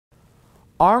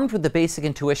Armed with the basic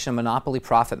intuition of monopoly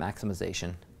profit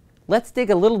maximization, let's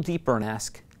dig a little deeper and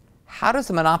ask, how does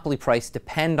the monopoly price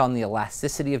depend on the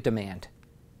elasticity of demand?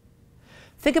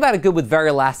 Think about a good with very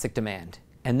elastic demand,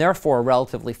 and therefore a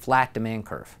relatively flat demand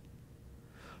curve.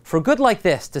 For a good like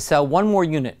this to sell one more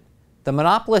unit, the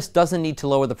monopolist doesn't need to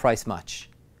lower the price much.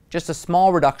 Just a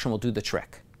small reduction will do the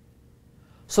trick.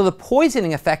 So the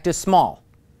poisoning effect is small.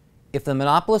 If the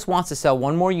monopolist wants to sell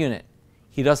one more unit,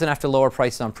 he doesn't have to lower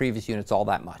prices on previous units all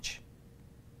that much.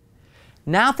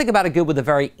 Now think about a good with a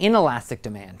very inelastic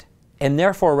demand, and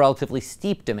therefore a relatively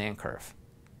steep demand curve.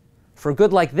 For a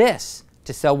good like this,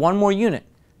 to sell one more unit,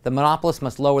 the monopolist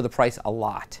must lower the price a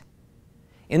lot.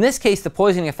 In this case, the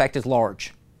poisoning effect is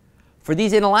large. For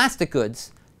these inelastic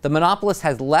goods, the monopolist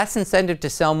has less incentive to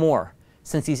sell more,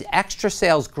 since these extra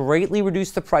sales greatly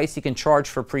reduce the price he can charge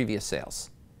for previous sales.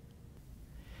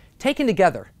 Taken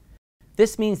together,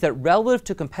 this means that relative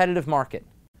to competitive market,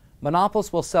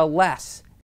 monopolists will sell less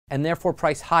and therefore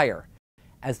price higher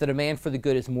as the demand for the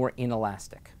good is more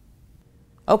inelastic.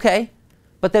 Okay,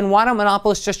 but then why don't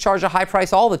monopolists just charge a high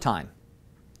price all the time?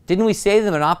 Didn't we say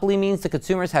the monopoly means the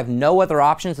consumers have no other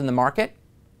options in the market?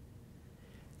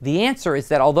 The answer is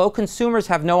that although consumers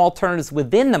have no alternatives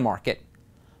within the market,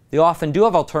 they often do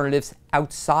have alternatives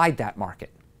outside that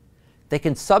market. They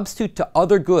can substitute to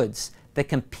other goods that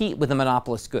compete with the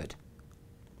monopolist's good.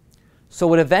 So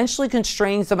what eventually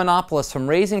constrains the monopolists from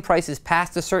raising prices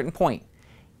past a certain point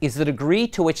is the degree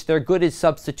to which their good is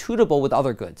substitutable with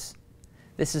other goods.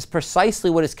 This is precisely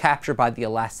what is captured by the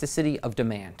elasticity of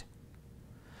demand.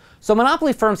 So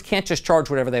monopoly firms can't just charge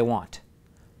whatever they want,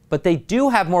 but they do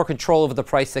have more control over the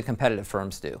price than competitive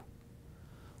firms do.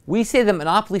 We say that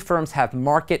monopoly firms have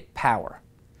market power,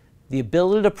 the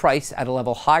ability to price at a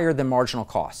level higher than marginal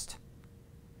cost.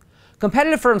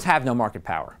 Competitive firms have no market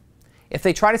power. If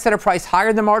they try to set a price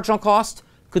higher than marginal cost,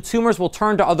 consumers will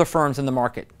turn to other firms in the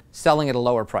market, selling at a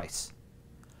lower price.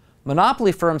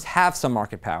 Monopoly firms have some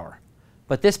market power,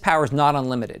 but this power is not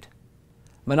unlimited.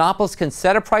 Monopolists can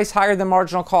set a price higher than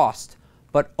marginal cost,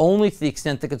 but only to the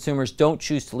extent that consumers don't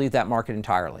choose to leave that market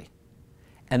entirely.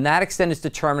 And that extent is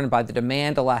determined by the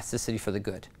demand elasticity for the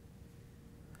good.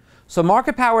 So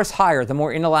market power is higher the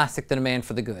more inelastic the demand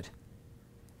for the good.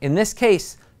 In this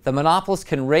case, the monopolist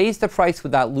can raise the price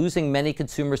without losing many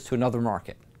consumers to another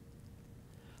market.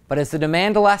 But as the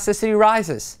demand elasticity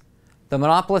rises, the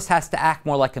monopolist has to act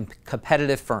more like a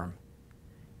competitive firm.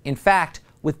 In fact,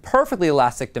 with perfectly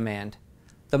elastic demand,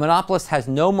 the monopolist has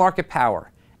no market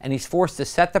power, and he's forced to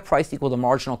set the price equal to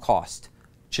marginal cost,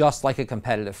 just like a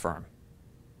competitive firm.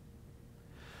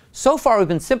 So far, we've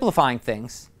been simplifying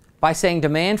things by saying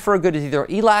demand for a good is either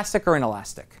elastic or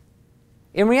inelastic.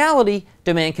 In reality,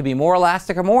 demand can be more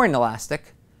elastic or more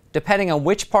inelastic, depending on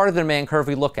which part of the demand curve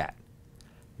we look at.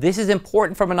 This is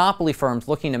important for monopoly firms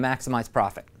looking to maximize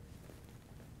profit.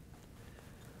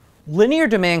 Linear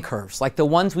demand curves, like the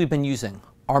ones we've been using,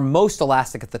 are most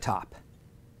elastic at the top.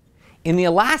 In the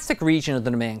elastic region of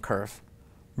the demand curve,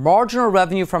 marginal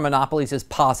revenue from monopolies is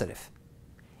positive.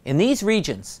 In these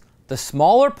regions, the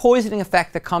smaller poisoning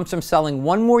effect that comes from selling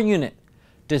one more unit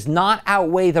does not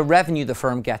outweigh the revenue the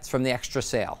firm gets from the extra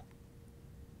sale.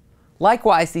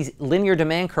 Likewise, these linear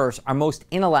demand curves are most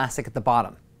inelastic at the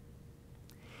bottom.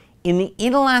 In the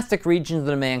inelastic region of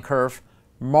the demand curve,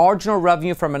 marginal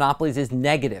revenue from monopolies is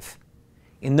negative.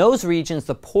 In those regions,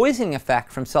 the poisoning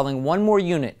effect from selling one more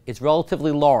unit is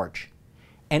relatively large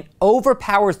and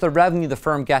overpowers the revenue the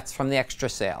firm gets from the extra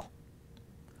sale.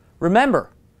 Remember,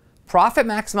 profit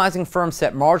maximizing firms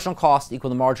set marginal cost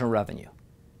equal to marginal revenue.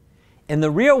 In the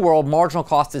real world, marginal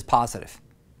cost is positive.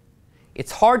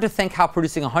 It's hard to think how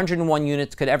producing 101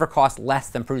 units could ever cost less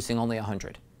than producing only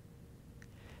 100.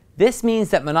 This means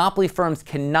that monopoly firms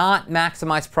cannot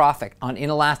maximize profit on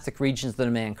inelastic regions of the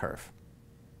demand curve.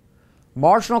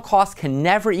 Marginal cost can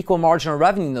never equal marginal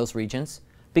revenue in those regions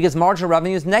because marginal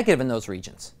revenue is negative in those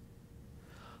regions.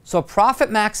 So a profit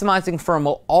maximizing firm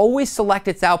will always select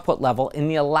its output level in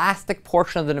the elastic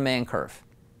portion of the demand curve.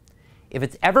 If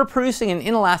it's ever producing an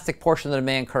inelastic portion of the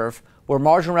demand curve where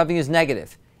marginal revenue is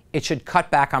negative, it should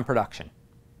cut back on production.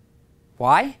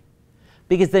 Why?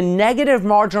 Because the negative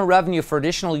marginal revenue for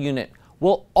additional unit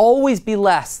will always be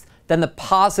less than the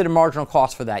positive marginal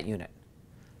cost for that unit.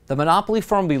 The monopoly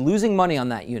firm will be losing money on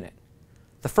that unit.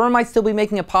 The firm might still be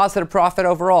making a positive profit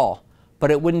overall,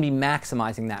 but it wouldn't be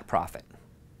maximizing that profit.